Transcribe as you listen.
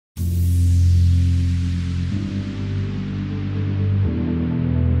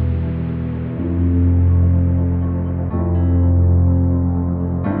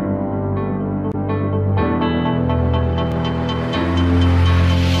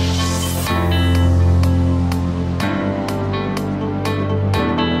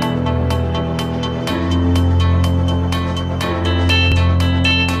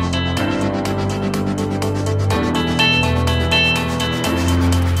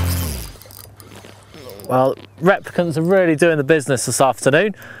Well, replicants are really doing the business this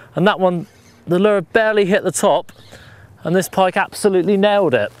afternoon, and that one, the lure barely hit the top, and this pike absolutely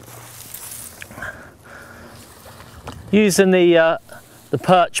nailed it. Using the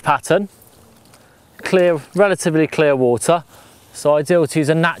perch pattern, clear, relatively clear water, so ideal to use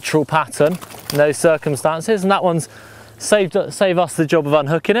a natural pattern in those circumstances, and that one's saved us the job of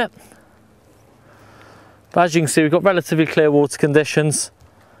unhooking it. But as you can see, we've got relatively clear water conditions.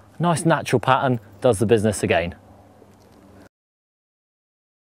 Nice natural pattern does the business again.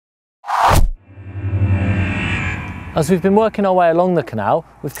 As we've been working our way along the canal,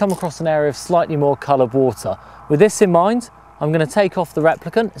 we've come across an area of slightly more coloured water. With this in mind, I'm going to take off the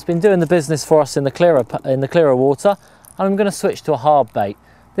replicant. It's been doing the business for us in the clearer water, and I'm going to switch to a hard bait.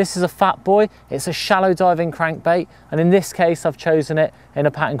 This is a fat boy. It's a shallow diving crankbait, and in this case I've chosen it in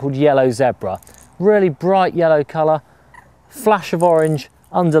a pattern called Yellow Zebra. Really bright yellow colour, flash of orange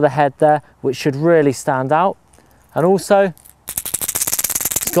under the head there, which should really stand out. And also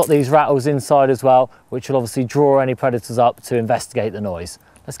it's got these rattles inside as well, which will obviously draw any predators up to investigate the noise.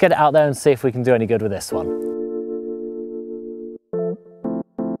 Let's get it out there and see if we can do any good with this one.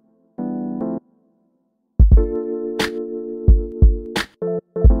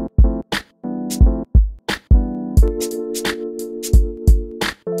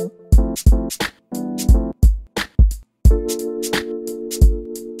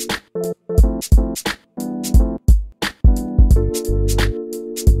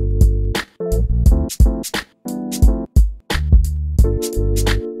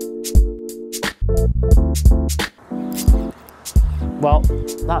 Well,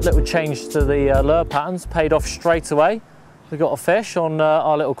 that little change to the lure patterns paid off straight away. We got a fish on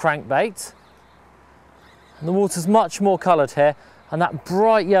our little crankbait. And the water's much more coloured here, and that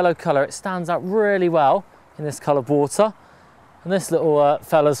bright yellow colour, it stands out really well in this coloured water. And this little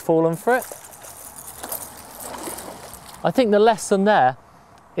fella's fallen for it. I think the lesson there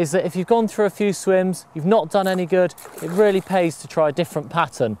is that if you've gone through a few swims, you've not done any good, it really pays to try a different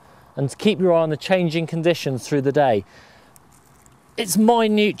pattern and to keep your eye on the changing conditions through the day. It's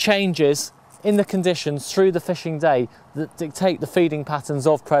minute changes in the conditions through the fishing day that dictate the feeding patterns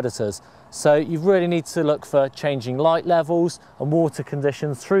of predators. So you really need to look for changing light levels and water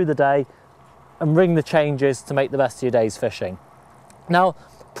conditions through the day and ring the changes to make the best of your day's fishing. Now,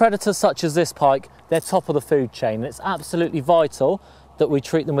 predators such as this pike, they're top of the food chain, and it's absolutely vital that we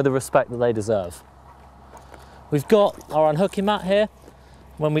treat them with the respect that they deserve. We've got our unhooking mat here.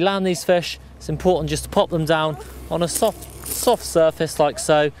 When we land these fish, it's important just to pop them down on a soft surface like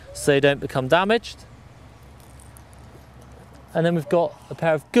so they don't become damaged. And then we've got a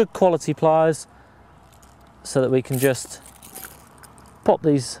pair of good quality pliers so that we can just pop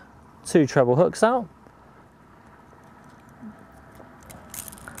these two treble hooks out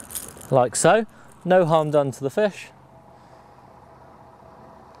like so. No harm done to the fish.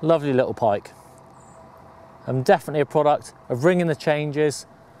 Lovely little pike, and definitely a product of ringing the changes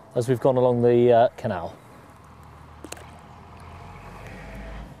as we've gone along the canal.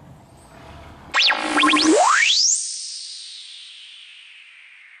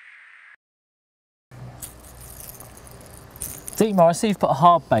 Dietmar, I see you've put a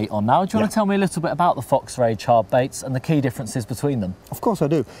hard bait on now. Do you want to tell me a little bit about the Fox Rage hard baits and the key differences between them? Of course I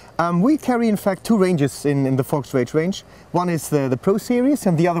do. We carry in fact two ranges in the Fox Rage range. One is the Pro Series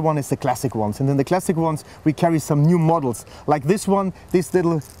and the other one is the classic ones. And in the classic ones we carry some new models. Like this one, this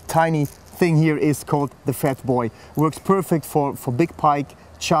little tiny thing here is called the Fat Boy. Works perfect for big pike,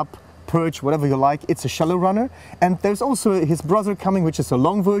 chub, perch, whatever you like. It's a shallow runner. And there's also his brother coming, which is a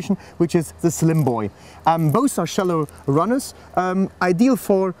long version, which is the Slim Boy. Both are shallow runners, ideal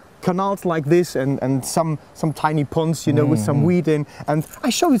for canals like this and some tiny ponds, you know, with some weed in. And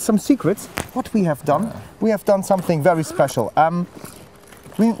I show you some secrets. What we have done, we have done something very special.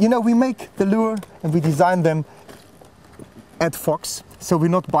 We make the lure and we design them at Fox, so we're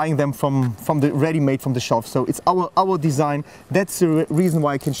not buying them from the ready-made from the shelf. So it's our design. That's the reason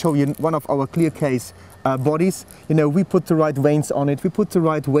why I can show you one of our clear case bodies. You know, we put the right veins on it, we put the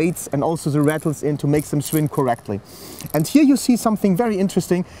right weights and also the rattles in to make them swim correctly. And here you see something very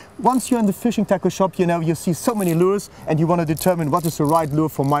interesting. Once you're in the fishing tackle shop, you know, you see so many lures and you want to determine what is the right lure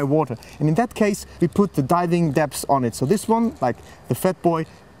for my water. And in that case, we put the diving depths on it. So this one, like the Fat Boy,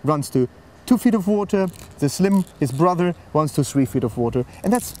 runs to 2 feet of water. The Slim, his brother, runs to 3 feet of water.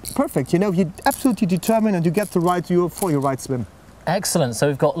 And that's perfect, you know, you absolutely determine and you get the right lure for your right swim. Excellent. So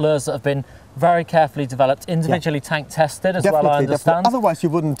we've got lures that have been very carefully developed, individually tank tested as well, I understand. Otherwise you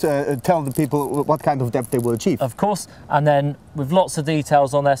wouldn't tell the people what kind of depth they will achieve. Of course, and then with lots of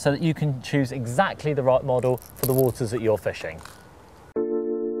details on there so that you can choose exactly the right model for the waters that you're fishing.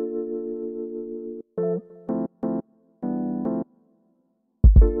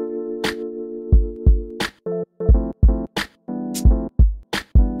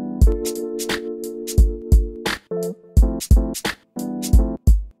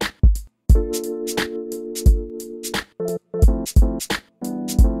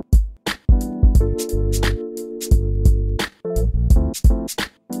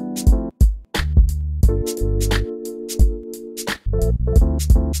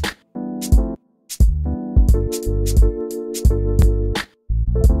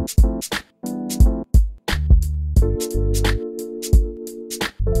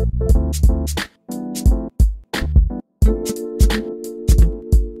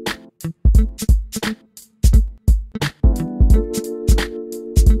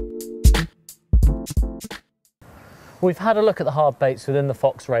 We've had a look at the hard baits within the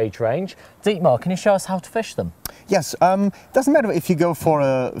Fox Rage range. Dietmar, can you show us how to fish them? Yes, doesn't matter if you go for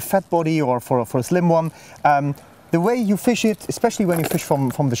a fat body or for a slim one. The way you fish it, especially when you fish from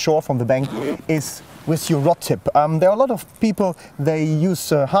the shore, from the bank, is with your rod tip. There are a lot of people, they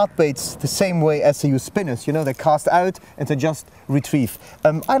use hard baits the same way as they use spinners. You know, they cast out and they just retrieve.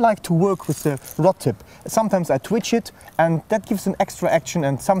 I like to work with the rod tip. Sometimes I twitch it and that gives an extra action,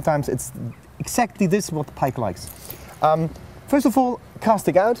 and sometimes it's exactly this what the pike likes. First of all,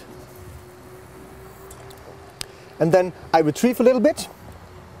 casting out, and then I retrieve a little bit,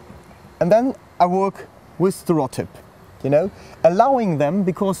 and then I work with the rod tip, you know, allowing them,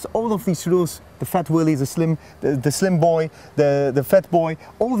 because all of these lures, the fat willy, the slim boy, the fat boy,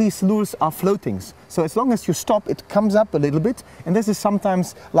 all these lures are floatings. So as long as you stop, it comes up a little bit, and this is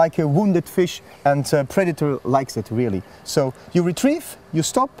sometimes like a wounded fish, and predator likes it really. So you retrieve, you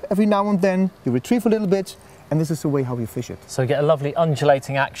stop every now and then, you retrieve a little bit, and this is the way how you fish it. So you get a lovely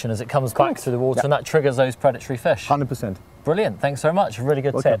undulating action as it comes back through the water, and that triggers those predatory fish. 100%. Brilliant, thanks very much, a really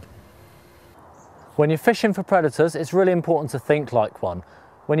good Welcome. tip. When you're fishing for predators, it's really important to think like one.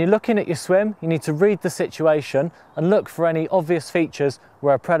 When you're looking at your swim, you need to read the situation and look for any obvious features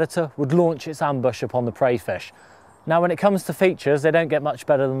where a predator would launch its ambush upon the prey fish. Now, when it comes to features, they don't get much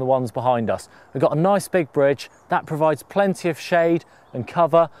better than the ones behind us. We've got a nice big bridge that provides plenty of shade and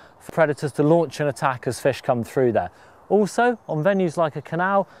cover for predators to launch an attack as fish come through there. Also, on venues like a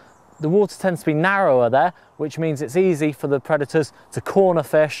canal, the water tends to be narrower there, which means it's easy for the predators to corner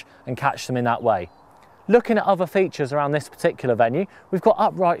fish and catch them in that way. Looking at other features around this particular venue, we've got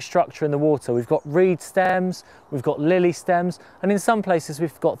upright structure in the water, we've got reed stems, we've got lily stems, and in some places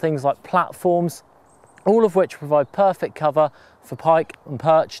we've got things like platforms, all of which provide perfect cover for pike and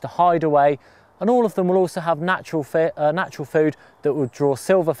perch to hide away, and all of them will also have natural food that will draw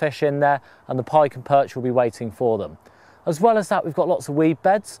silverfish in there, and the pike and perch will be waiting for them. As well as that, we've got lots of weed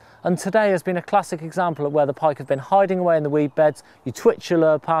beds, and today has been a classic example of where the pike have been hiding away in the weed beds. You twitch your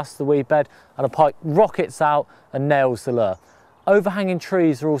lure past the weed bed and a pike rockets out and nails the lure. Overhanging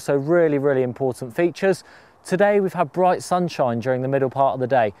trees are also really important features. Today we've had bright sunshine during the middle part of the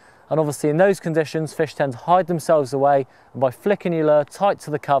day, and obviously in those conditions fish tend to hide themselves away, and by flicking your lure tight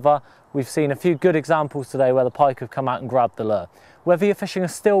to the cover, we've seen a few good examples today where the pike have come out and grabbed the lure. Whether you're fishing a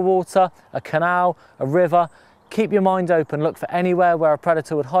still water, a canal, a river, keep your mind open, look for anywhere where a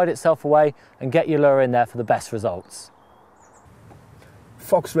predator would hide itself away and get your lure in there for the best results.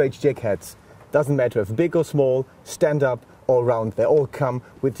 Fox Rage jig heads, doesn't matter if big or small, stand up or round, they all come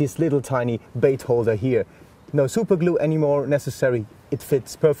with this little tiny bait holder here. No super glue anymore necessary, it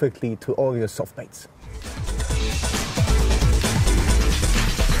fits perfectly to all your soft baits.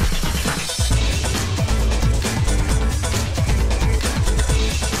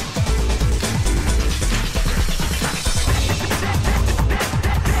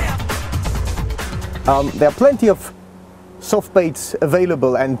 There are plenty of soft baits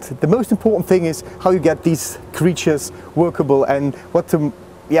available, and the most important thing is how you get these creatures workable and what the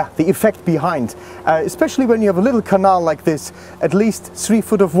effect behind. Especially when you have a little canal like this, at least 3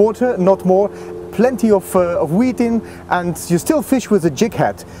 foot of water, not more, plenty of weed in, and you still fish with a jig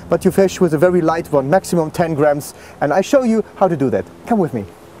head, but you fish with a very light one, maximum 10 grams, and I show you how to do that. Come with me.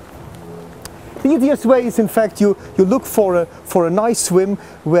 The easiest way is, in fact, you look for a nice swim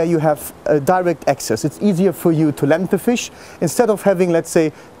where you have direct access. It's easier for you to land the fish instead of having, let's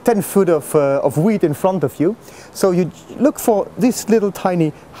say, 10 foot of weed in front of you. So you look for these little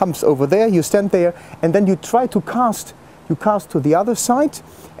tiny humps over there, you stand there, and then you try to cast. You cast to the other side,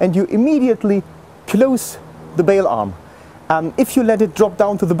 and you immediately close the bail arm. If you let it drop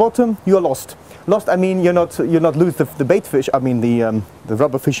down to the bottom, you're lost. Lost, I mean, you're not lose the bait fish, I mean the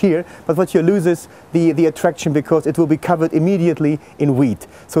rubber fish here, but what you lose is the attraction, because it will be covered immediately in weed.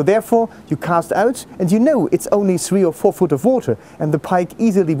 So therefore you cast out, and you know it's only 3 or 4 foot of water, and the pike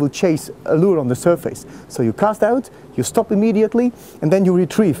easily will chase a lure on the surface. So you cast out, you stop immediately, and then you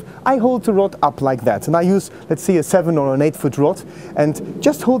retrieve. I hold the rod up like that, and I use, let's say, a 7 or an 8 foot rod, and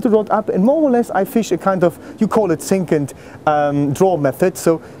just hold the rod up, and more or less I fish a kind of, you call it sink and draw method.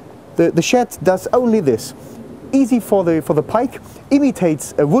 So the shed does only this. Easy for the pike,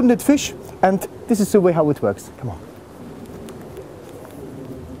 imitates a wounded fish, and this is the way how it works. Come on.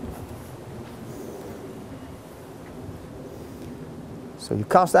 So you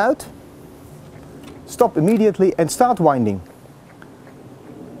cast out, stop immediately, and start winding.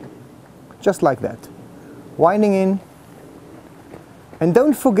 Just like that. Winding in. And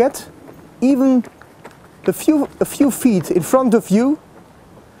don't forget, even a few feet in front of you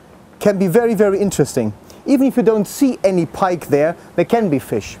can be very interesting. Even if you don't see any pike there, there can be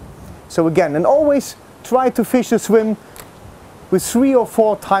fish. So again, and always try to fish a swim with 3 or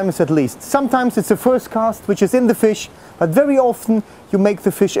 4 times at least. Sometimes it's the first cast which is in the fish, but very often you make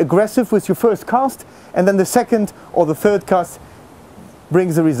the fish aggressive with your first cast, and then the second or the third cast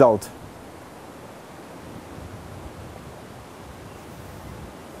brings the result.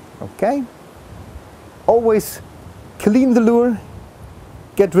 Okay. Always clean the lure,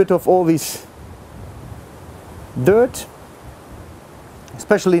 get rid of all this dirt,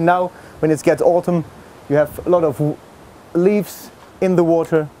 especially now when it gets autumn, you have a lot of leaves in the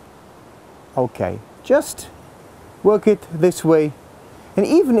water. Okay, just work it this way, and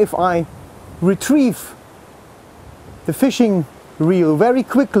even if I retrieve the fishing reel very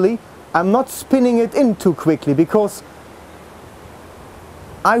quickly, I'm not spinning it in too quickly, because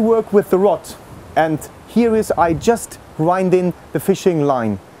I work with the rod, and here is I just grind in the fishing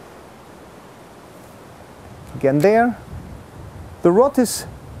line. Again there, the rod is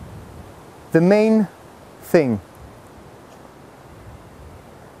the main thing.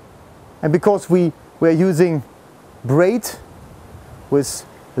 And because we're using braid with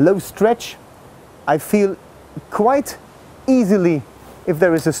low stretch, I feel quite easily if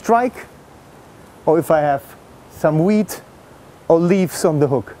there is a strike, or if I have some weed or leaves on the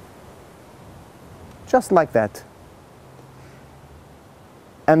hook. Just like that.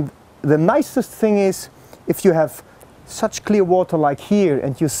 And the nicest thing is, if you have such clear water like here,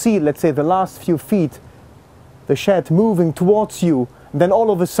 and you see, let's say, the last few feet, the shad moving towards you, then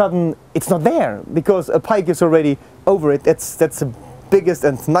all of a sudden it's not there, because a pike is already over it. That's the biggest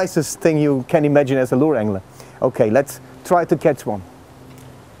and nicest thing you can imagine as a lure angler. Okay, let's try to catch one.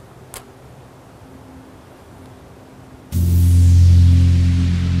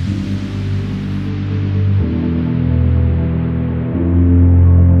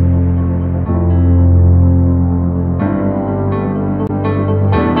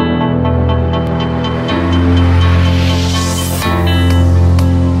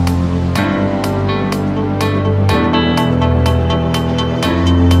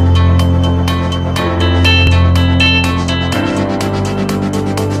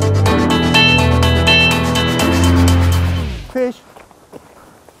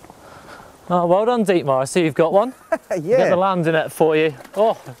 Oh, well done, Dietmar. I see you've got one. Yeah. Get the landing net for you.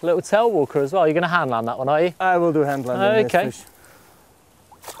 Oh, a little tail walker as well. You're going to hand land that one, are you? I will do hand landing. Okay. This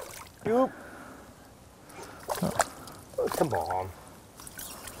fish. Oh, come on.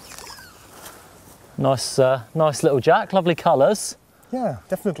 Nice, nice little jack. Lovely colours. Yeah,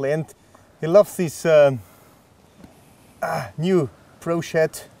 definitely. And he loves these new Pro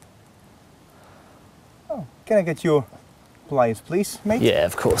Shad. Oh, can I get your pliers, please, mate? Yeah,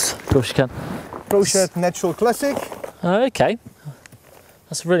 of course. Of course you can. Pro Shad Natural Classic. Okay.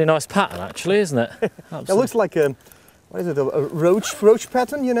 That's a really nice pattern, actually, isn't it? It looks like a, what is it, a roach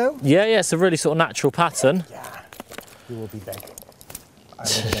pattern, you know? Yeah, yeah, it's a really sort of natural pattern. Yeah, you will be back. I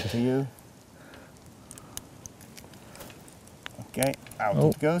will get to you. Okay, out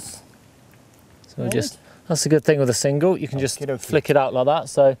it goes. So just, that's a good thing with a single. You can just flick it out like that.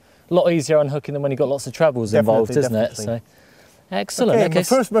 So a lot easier unhooking than when you've got lots of trebles involved, isn't it? So excellent. Okay,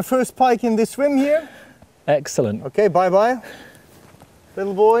 my first pike in this swim here. Excellent. Okay, bye-bye.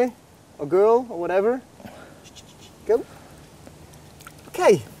 Little boy or girl or whatever. Go.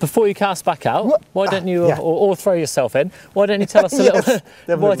 Okay. Before you cast back out, why don't you, or throw yourself in, why don't you tell us a little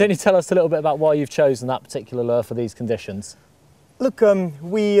why don't you tell us a little bit about why you've chosen that particular lure for these conditions? Look,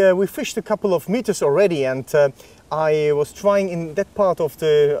 we fished a couple of meters already, and I was trying in that part of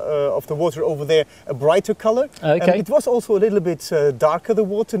the water over there a brighter color. Okay. It was also a little bit darker, the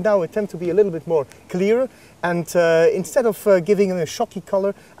water. Now it tends to be a little bit more clearer, and instead of giving it a shocky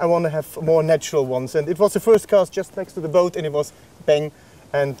color, I want to have more natural ones. And it was the first cast just next to the boat, and it was bang,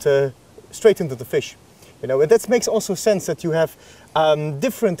 and straight into the fish. You know, and that makes also sense that you have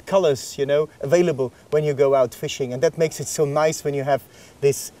different colors, you know, available when you go out fishing, and that makes it so nice when you have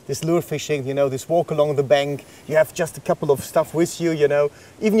this lure fishing, you know, this walk along the bank. You have just a couple of stuff with you, you know.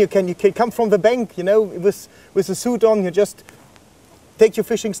 Even you can come from the bank, you know, with a suit on. You just take your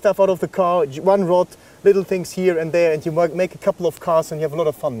fishing stuff out of the car, one rod, little things here and there, and you make a couple of casts, and you have a lot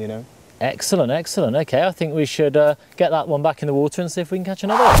of fun, you know. Excellent, excellent. Okay, I think we should get that one back in the water and see if we can catch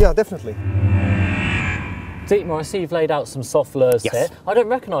another one. Yeah, definitely. Dietmar, I see you've laid out some soft lures here. I don't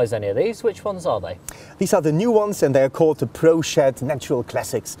recognise any of these. Which ones are they? These are the new ones, and they are called the Pro Shad Natural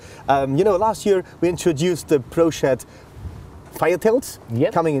Classics. You know, last year we introduced the Pro Shad Firetails,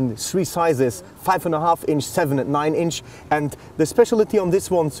 coming in 3 sizes, 5.5 inch, 7 and 9 inch. And the specialty on these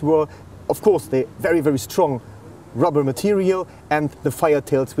ones were, of course, they're very, very strong rubber material and the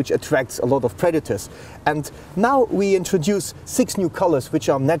firetails, which attracts a lot of predators. And now we introduce 6 new colors, which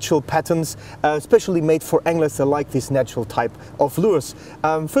are natural patterns, specially made for anglers that like this natural type of lures.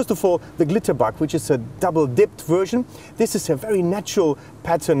 First of all, the glitterbug, which is a double dipped version. This is a very natural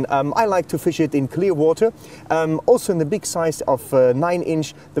pattern. I like to fish it in clear water. Also in the big size of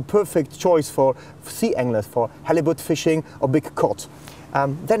 9-inch, the perfect choice for sea anglers, for halibut fishing or big cod.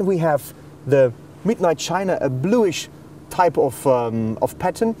 Then we have the Midnight China, a bluish type of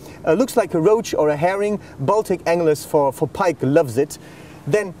pattern. Looks like a roach or a herring. Baltic anglers for pike loves it.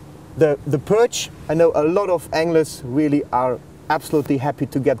 Then the perch. I know a lot of anglers really are absolutely happy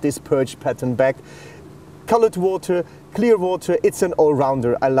to get this perch pattern back. Colored water, clear water, it's an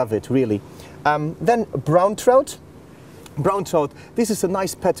all-rounder. I love it, really. Then brown trout. Brown trout, this is a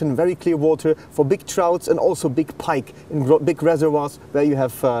nice pattern, very clear water for big trouts and also big pike in big reservoirs where you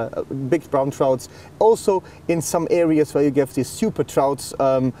have big brown trouts. Also in some areas where you get these super trouts,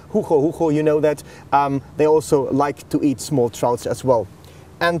 hucho, you know that, they also like to eat small trouts as well.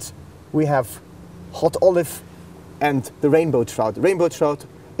 And we have hot olive and the rainbow trout. Rainbow trout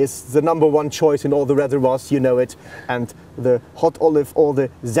is the #1 choice in all the reservoirs, you know it. And the hot olive or the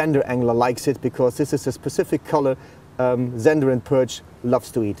zander angler likes it because this is a specific color zander and perch loves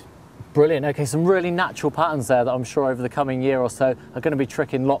to eat. Brilliant. Okay, some really natural patterns there that I'm sure over the coming year or so are going to be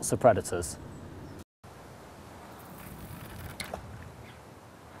tricking lots of predators.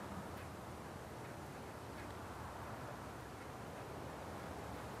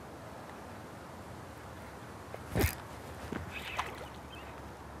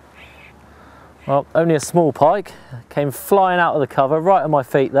 Well, only a small pike came flying out of the cover right at my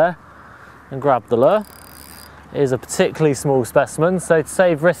feet there and grabbed the lure. It is a particularly small specimen, so to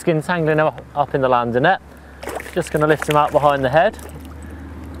save risking tangling him up in the landing net, just going to lift him out behind the head.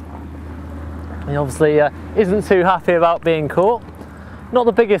 He obviously isn't too happy about being caught. Not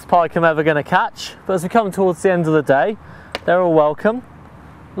the biggest pike I'm ever going to catch, but as we come towards the end of the day, they're all welcome.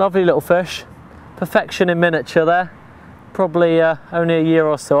 Lovely little fish, perfection in miniature there, probably only a year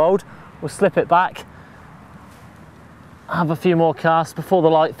or so old. We'll slip it back, have a few more casts before the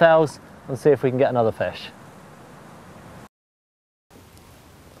light fails and see if we can get another fish.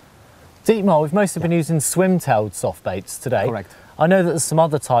 Dietmar, we've mostly been using swim-tailed soft baits today. Correct. I know that there's some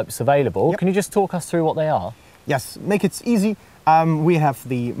other types available. Yep. Can you just talk us through what they are? Yes, make it easy. We have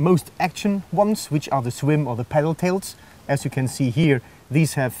the most action ones, which are the swim or the paddle tails. As you can see here,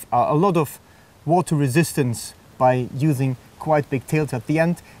 these have a lot of water resistance by using quite big tails at the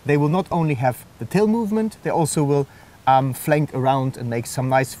end. They will not only have the tail movement, they also will flank around and make some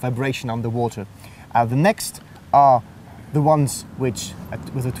nice vibration underwater. The next are the ones which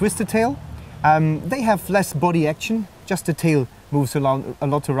with a twisted tail. They have less body action, just the tail moves a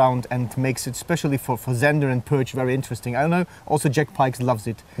lot around and makes it, especially for zander and perch, very interesting. I know also Jack Pikes loves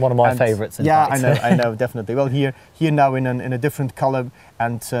it. One of my favourites. Yeah, I know, definitely. Well, here now in a different colour,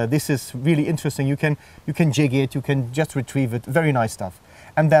 and this is really interesting. You can jig it, you can just retrieve it. Very nice stuff.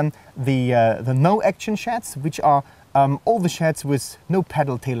 And then the no action shads, which are all the shads with no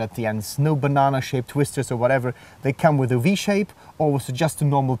paddle tail at the ends, no banana-shaped twisters or whatever. They come with a V shape or with just a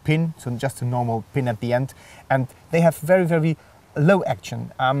normal pin, so just a normal pin at the end. And they have very, very low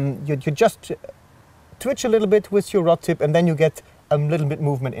action. You just twitch a little bit with your rod tip and then you get a little bit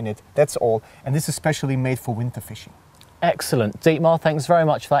movement in it. That's all. And this is specially made for winter fishing. Excellent. Dietmar, thanks very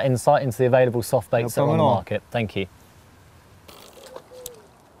much for that insight into the available soft baits that are on the market. Thank you.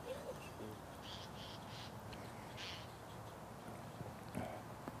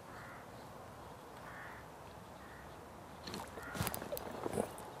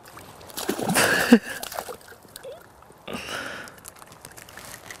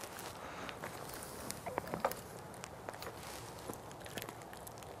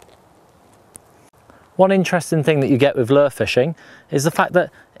 One interesting thing that you get with lure fishing is the fact that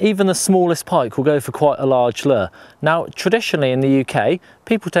even the smallest pike will go for quite a large lure. Now, traditionally in the UK,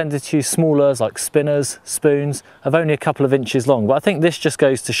 people tended to use small lures like spinners, spoons, of only a couple of inches long, but I think this just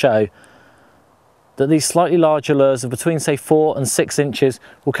goes to show that these slightly larger lures of between say 4 and 6 inches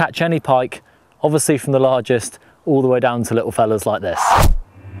will catch any pike, obviously from the largest all the way down to little fellas like this.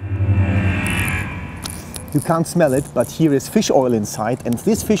 You can't smell it, but here is fish oil inside, and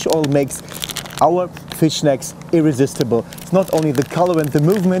this fish oil makes our fish snacks irresistible. It's not only the color and the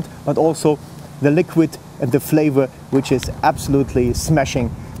movement, but also the liquid and the flavor, which is absolutely smashing.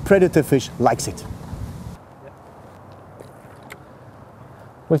 Predator fish likes it.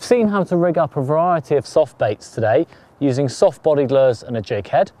 We've seen how to rig up a variety of soft baits today using soft-bodied lures and a jig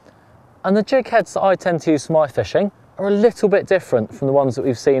head. And the jig heads that I tend to use for my fishing are a little bit different from the ones that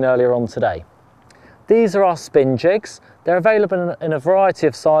we've seen earlier on today. These are our spin jigs. They're available in a variety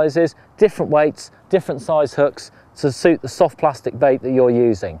of sizes, different weights, different size hooks to suit the soft plastic bait that you're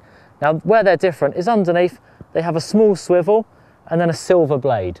using. Now, where they're different is underneath, they have a small swivel and then a silver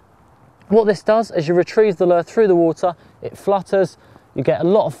blade. What this does is you retrieve the lure through the water, it flutters, you get a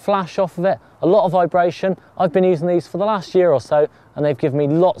lot of flash off of it, a lot of vibration. I've been using these for the last year or so and they've given me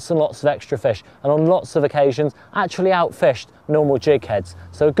lots and lots of extra fish, and on lots of occasions actually outfished normal jig heads.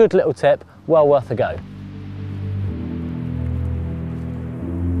 So a good little tip, well worth a go.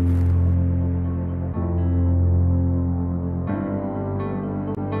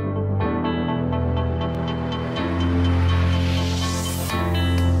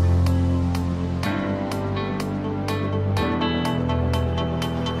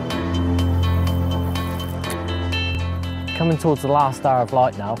 Coming towards the last hour of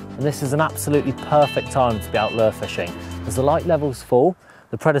light now, and this is an absolutely perfect time to be out lure fishing. As the light levels fall,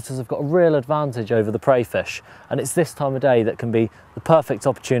 the predators have got a real advantage over the prey fish, and it's this time of day that can be the perfect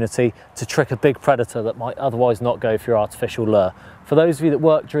opportunity to trick a big predator that might otherwise not go for your artificial lure. For those of you that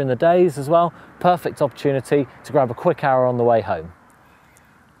work during the days as well, perfect opportunity to grab a quick hour on the way home.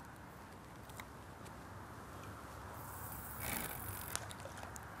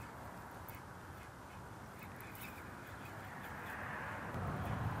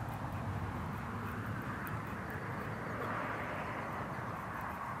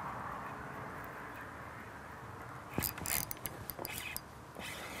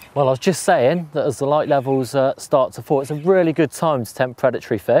 Well, I was just saying that as the light levels start to fall, it's a really good time to tempt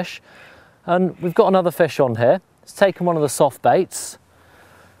predatory fish. And we've got another fish on here. It's taken one of the soft baits.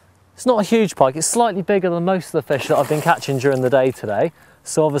 It's not a huge pike, it's slightly bigger than most of the fish that I've been catching during the day today.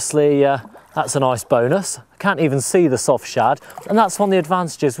 So obviously that's a nice bonus. I can't even see the soft shad. And that's one of the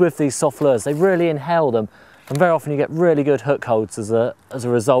advantages with these soft lures. They really inhale them. And very often you get really good hook holds as a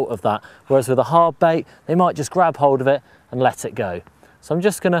result of that. Whereas with a hard bait, they might just grab hold of it and let it go. So I'm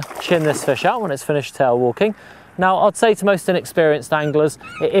just going to chin this fish out when it's finished tail walking. Now, I'd say to most inexperienced anglers,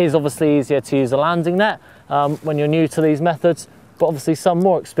 it is obviously easier to use a landing net when you're new to these methods, but obviously some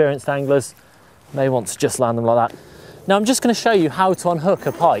more experienced anglers may want to just land them like that. Now, I'm just going to show you how to unhook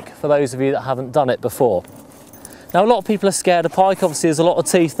a pike for those of you that haven't done it before. Now, a lot of people are scared of pike. Obviously, there's a lot of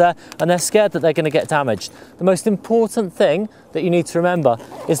teeth there, and they're scared that they're going to get damaged. The most important thing that you need to remember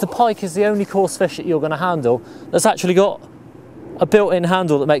is the pike is the only coarse fish that you're going to handle that's actually got a built-in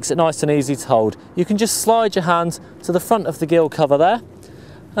handle that makes it nice and easy to hold. You can just slide your hand to the front of the gill cover there,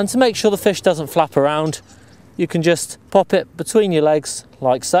 and to make sure the fish doesn't flap around, you can just pop it between your legs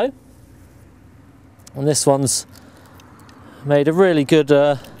like so. And this one's made a really good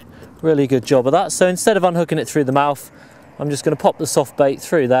job of that. So instead of unhooking it through the mouth, I'm just going to pop the soft bait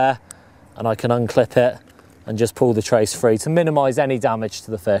through there, and I can unclip it and just pull the trace free to minimise any damage to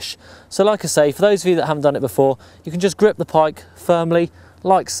the fish. So like I say, for those of you that haven't done it before, you can just grip the pike firmly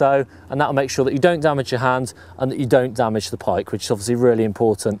like so, and that'll make sure that you don't damage your hand and that you don't damage the pike, which is obviously really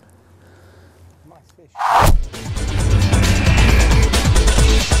important. Nice fish.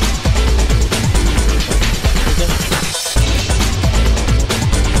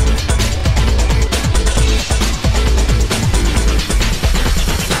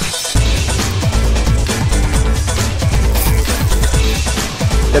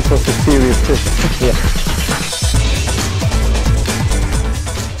 That was a serious fish. Yeah.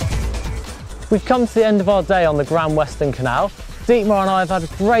 We've come to the end of our day on the Grand Western Canal. Dietmar and I have had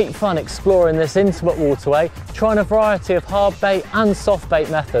great fun exploring this intimate waterway, trying a variety of hard bait and soft bait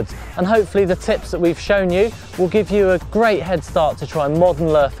methods, and hopefully the tips that we've shown you will give you a great head start to try modern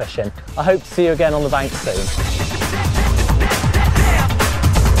lure fishing. I hope to see you again on the bank soon.